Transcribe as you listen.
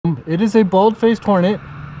home. It is a bald-faced hornet.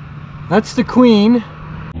 That's the queen.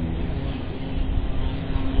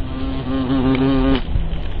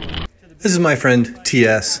 This is my friend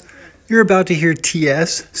TS. You're about to hear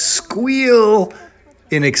TS squeal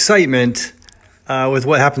in excitement with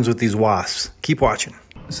what happens with these wasps. Keep watching.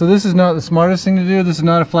 So this is not the smartest thing to do. This is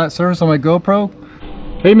not a flat surface on my GoPro.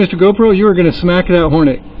 Hey, Mr. GoPro, you are going to smack that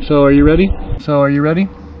hornet. So are you ready?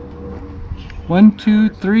 1, 2,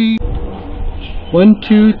 3. 1,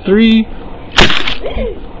 2, 3.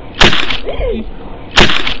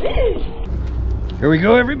 Here we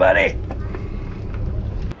go, everybody.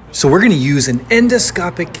 So we're going to use an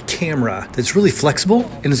endoscopic camera that's really flexible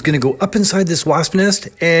and is going to go up inside this wasp nest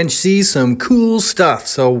and see some cool stuff.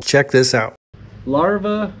 So check this out.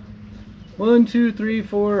 Larva, 1, 2, 3,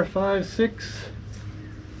 4, 5, 6,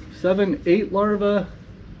 7, 8 larvae.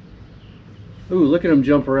 Ooh, look at them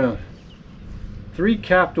jump around. 3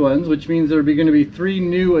 capped ones, which means there are going to be 3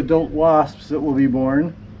 new adult wasps that will be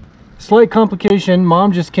born. Slight complication,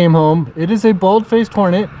 mom just came home. It is a bald-faced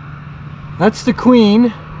hornet. That's the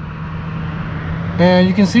queen. And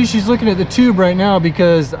you can see she's looking at the tube right now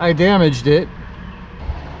because I damaged it.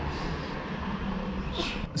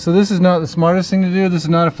 So this is not the smartest thing to do. This is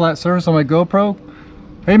not a flat surface on my GoPro.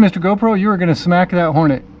 Hey, Mr. GoPro, you are going to smack that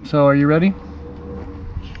hornet. So are you ready?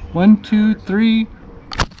 1, 2, 3.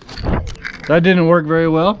 That didn't work very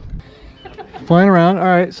well. Flying around. All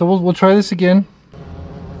right, so we'll try this again.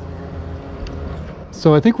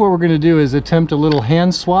 So I think what we're going to do is attempt a little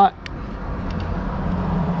hand swat.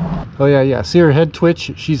 Oh yeah, see her head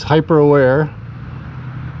twitch? She's hyper aware.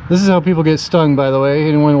 This is how people get stung, by the way.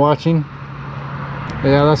 Anyone watching?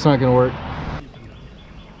 Yeah, that's not gonna work.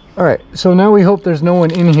 All right, so now we hope there's no one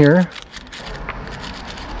in here.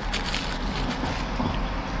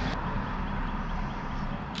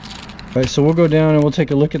 All right, so we'll go down and we'll take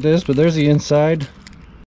a look at this, but there's the inside.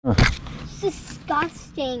 It's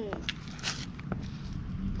disgusting.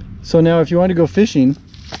 So now if you want to go fishing,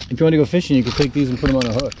 you can take these and put them on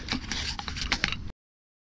a hook.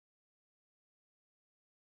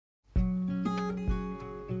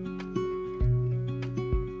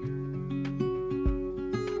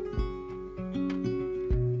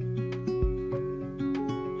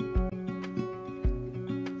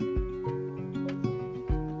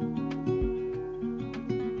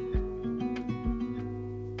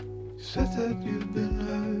 Said that you've been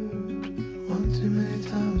hurt one too many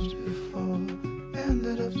times before.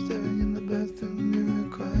 Ended up staring in the bathroom mirror,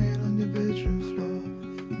 crying on your bedroom floor.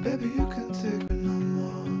 Baby, you can take